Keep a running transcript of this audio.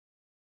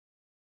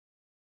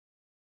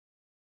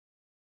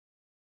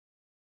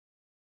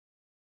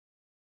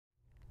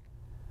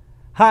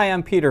Hi,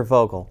 I'm Peter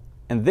Vogel,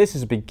 and this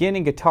is a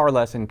beginning guitar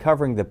lesson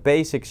covering the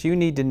basics you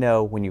need to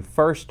know when you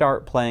first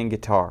start playing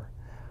guitar.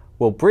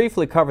 We'll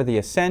briefly cover the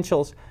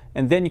essentials,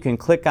 and then you can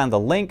click on the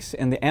links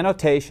in the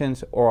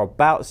annotations or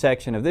about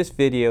section of this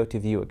video to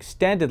view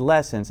extended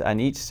lessons on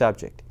each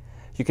subject.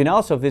 You can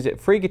also visit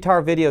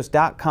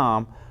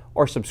freeguitarvideos.com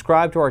or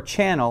subscribe to our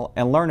channel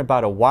and learn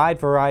about a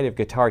wide variety of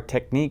guitar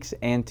techniques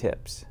and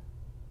tips.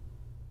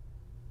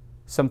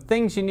 Some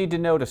things you need to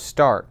know to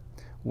start.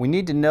 We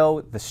need to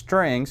know the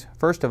strings.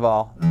 First of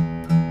all,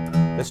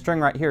 the string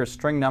right here is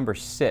string number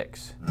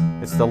 6.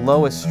 It's the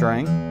lowest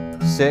string.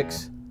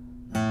 6,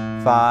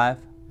 5,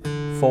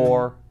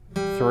 4,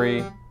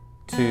 3,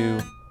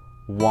 2,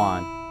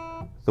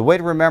 1. The way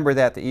to remember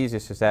that the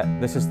easiest is that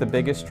this is the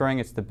biggest string,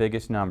 it's the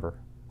biggest number.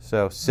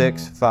 So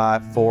 6,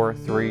 5, 4,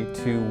 3,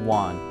 2,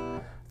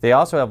 1. They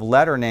also have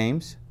letter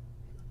names: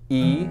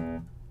 E,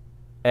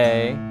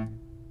 A,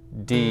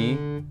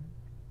 D,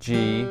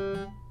 G,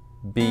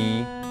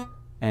 B,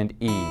 and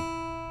E.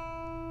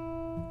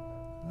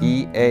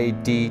 E, A,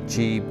 D,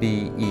 G,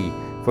 B, E.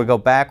 If we go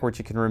backwards,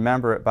 you can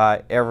remember it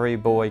by every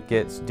boy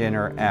gets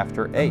dinner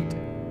after 8.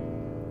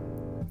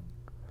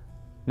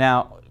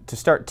 Now, to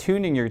start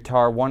tuning your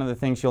guitar, one of the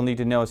things you'll need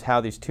to know is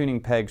how these tuning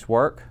pegs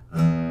work,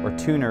 or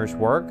tuners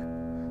work.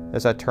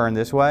 As I turn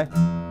this way,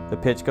 the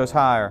pitch goes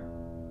higher.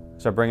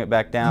 As I bring it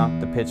back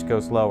down, the pitch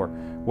goes lower.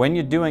 When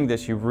you're doing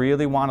this, you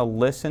really want to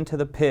listen to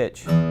the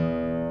pitch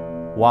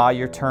while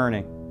you're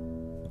turning.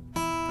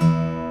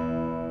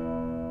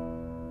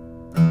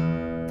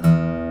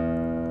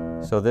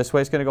 So this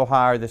way is going to go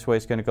higher, this way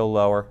is going to go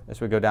lower.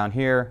 As we go down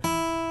here,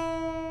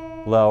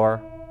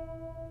 lower,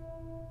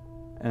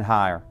 and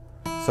higher.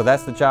 So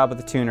that's the job of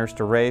the tuners,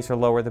 to raise or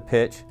lower the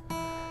pitch.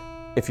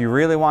 If you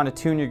really want to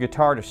tune your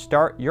guitar to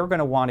start, you're going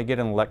to want to get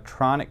an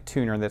electronic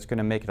tuner that's going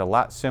to make it a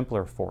lot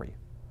simpler for you.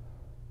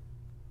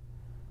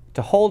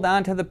 To hold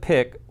on to the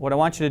pick, what I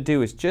want you to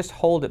do is just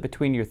hold it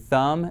between your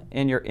thumb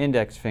and your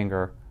index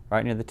finger,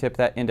 right near the tip of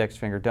that index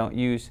finger. Don't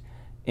use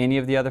any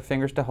of the other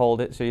fingers to hold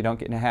it so you don't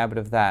get in a habit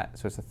of that.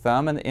 So it's the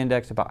thumb and the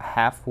index about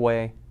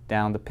halfway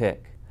down the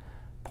pick.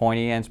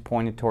 Pointy ends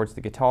pointed towards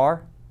the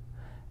guitar.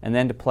 And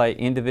then to play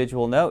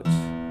individual notes,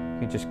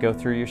 you just go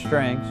through your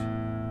strings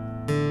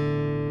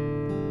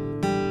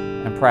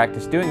and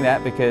practice doing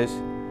that, because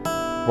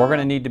we're going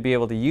to need to be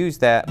able to use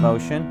that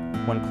motion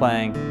when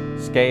playing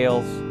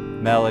scales,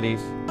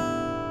 melodies,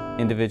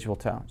 individual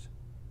tones.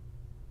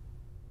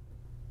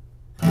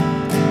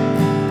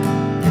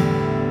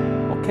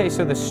 Okay,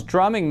 so the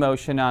strumming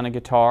motion on a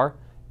guitar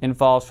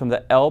involves from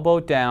the elbow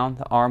down,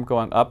 the arm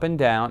going up and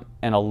down,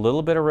 and a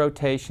little bit of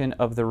rotation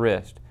of the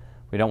wrist.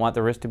 We don't want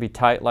the wrist to be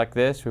tight like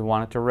this, we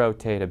want it to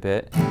rotate a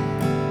bit.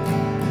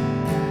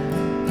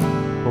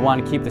 We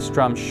want to keep the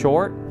strum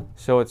short,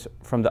 so it's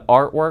from the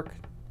artwork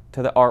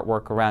to the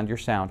artwork around your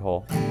sound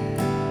hole.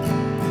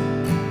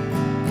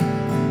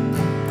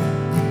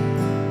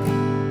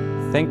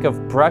 Think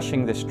of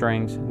brushing the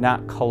strings,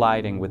 not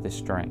colliding with the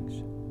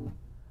strings.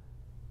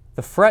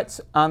 The frets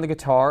on the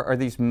guitar are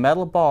these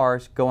metal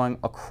bars going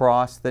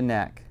across the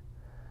neck.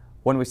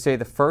 When we say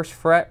the first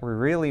fret, we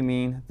really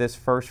mean this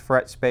first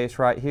fret space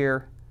right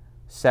here,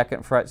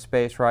 second fret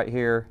space right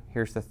here,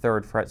 here's the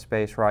third fret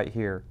space right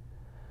here.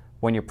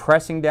 When you're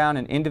pressing down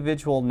an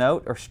individual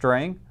note or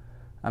string,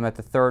 I'm at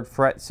the 3rd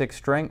fret, 6th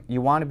string,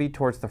 you want to be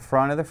towards the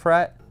front of the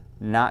fret,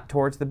 not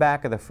towards the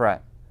back of the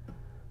fret.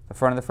 The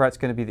front of the fret is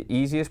going to be the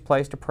easiest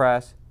place to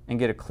press and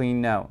get a clean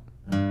note.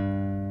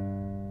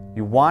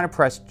 You want to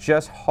press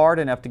just hard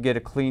enough to get a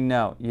clean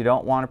note. You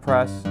don't want to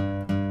press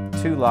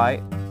too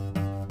light,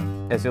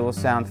 as it will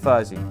sound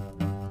fuzzy.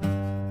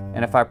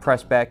 And if I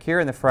press back here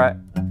in the fret,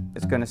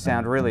 it's going to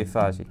sound really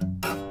fuzzy.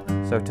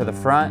 So to the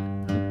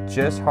front,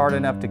 just hard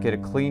enough to get a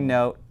clean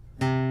note,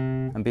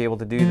 and be able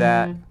to do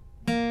that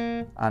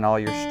on all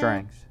your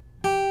strings.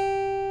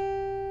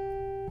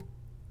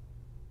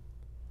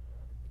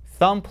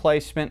 Thumb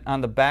placement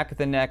on the back of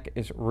the neck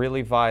is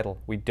really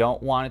vital. We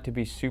don't want it to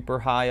be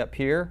super high up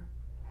here.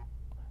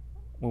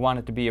 We want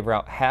it to be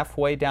about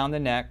halfway down the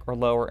neck or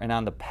lower, and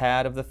on the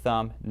pad of the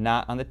thumb,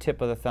 not on the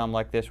tip of the thumb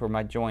like this where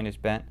my joint is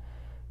bent,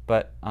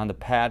 but on the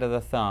pad of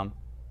the thumb.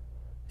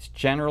 It's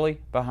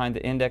generally behind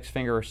the index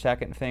finger or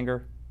second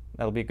finger.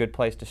 That'll be a good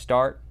place to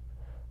start.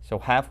 So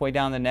halfway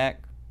down the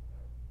neck,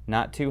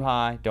 not too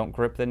high, don't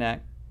grip the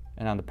neck,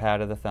 and on the pad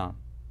of the thumb.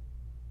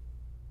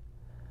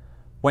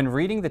 When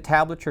reading the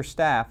tablature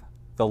staff,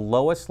 the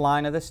lowest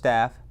line of the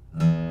staff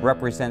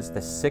represents the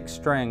 6th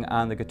string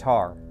on the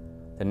guitar.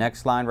 The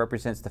next line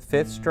represents the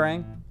 5th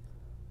string,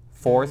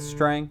 4th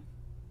string,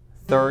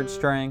 3rd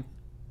string,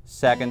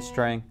 2nd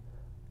string,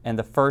 and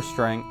the 1st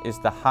string is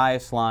the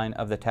highest line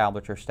of the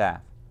tablature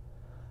staff.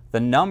 The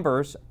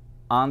numbers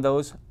on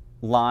those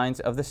lines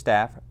of the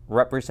staff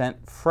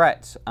represent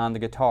frets on the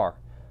guitar.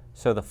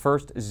 So the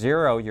first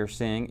 0 you're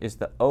seeing is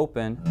the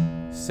open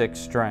 6th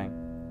string.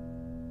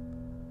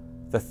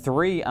 The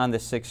 3 on the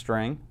 6th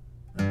string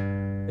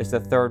is the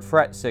 3rd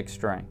fret 6th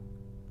string.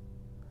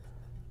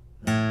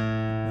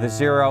 The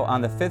 0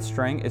 on the 5th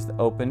string is the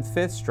open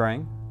 5th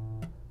string.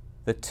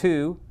 The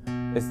 2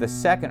 is the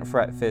 2nd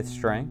fret 5th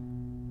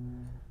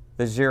string.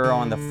 The 0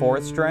 on the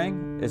 4th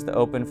string is the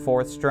open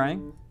 4th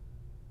string.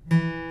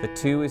 The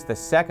 2 is the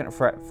 2nd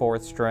fret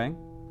 4th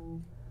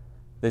string.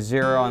 The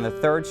 0 on the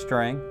 3rd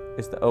string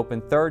is the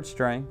open 3rd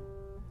string.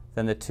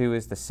 Then the 2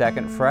 is the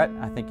 2nd fret.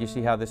 I think you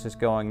see how this is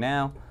going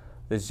now.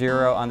 The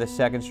 0 on the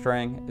 2nd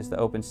string is the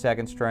open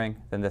 2nd string.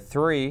 Then the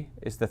 3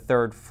 is the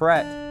 3rd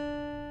fret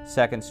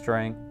 2nd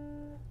string.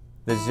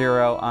 The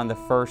 0 on the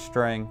 1st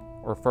string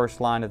or 1st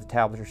line of the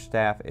tablature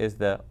staff is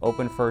the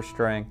open 1st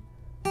string,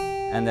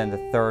 and then the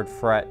 3rd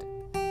fret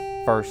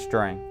 1st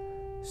string.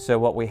 So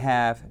what we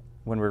have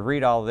when we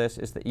read all of this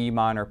is the E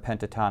minor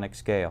pentatonic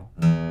scale.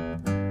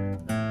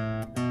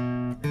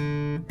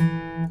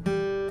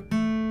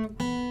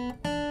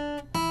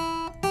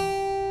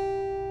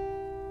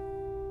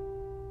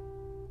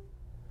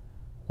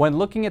 When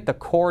looking at the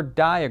chord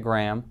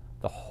diagram,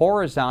 the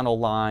horizontal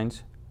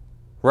lines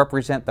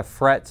represent the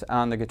frets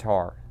on the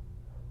guitar.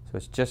 So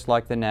it's just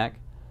like the neck.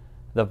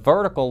 The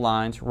vertical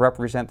lines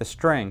represent the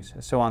strings.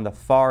 So on the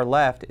far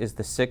left is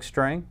the 6th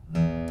string,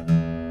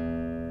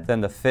 then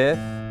the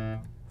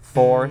 5th,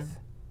 4th,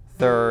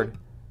 3rd,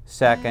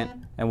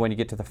 2nd, and when you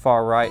get to the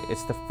far right,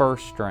 it's the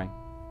 1st string.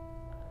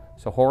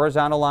 So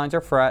horizontal lines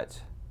are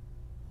frets,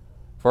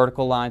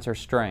 vertical lines are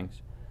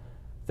strings.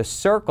 The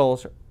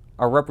circles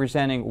are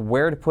representing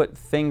where to put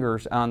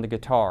fingers on the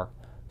guitar.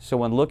 So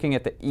when looking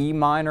at the E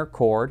minor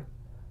chord,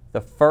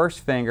 the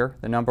first finger,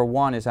 the number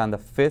 1, is on the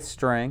 5th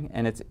string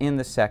and it's in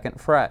the 2nd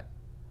fret.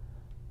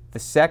 The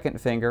second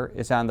finger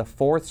is on the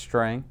 4th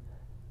string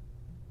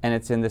and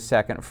it's in the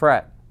 2nd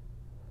fret.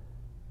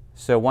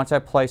 So once I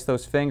place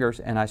those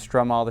fingers and I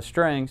strum all the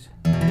strings,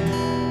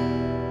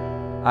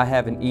 I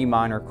have an E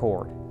minor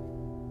chord.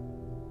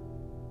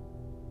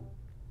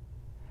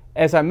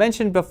 As I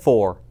mentioned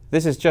before,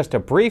 this is just a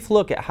brief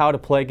look at how to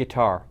play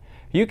guitar.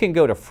 You can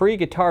go to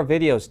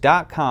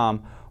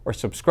freeguitarvideos.com or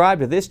subscribe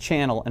to this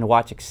channel and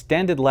watch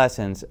extended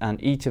lessons on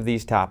each of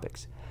these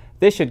topics.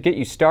 This should get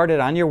you started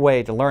on your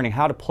way to learning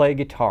how to play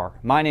guitar.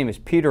 My name is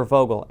Peter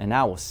Vogel, and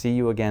I will see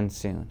you again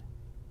soon.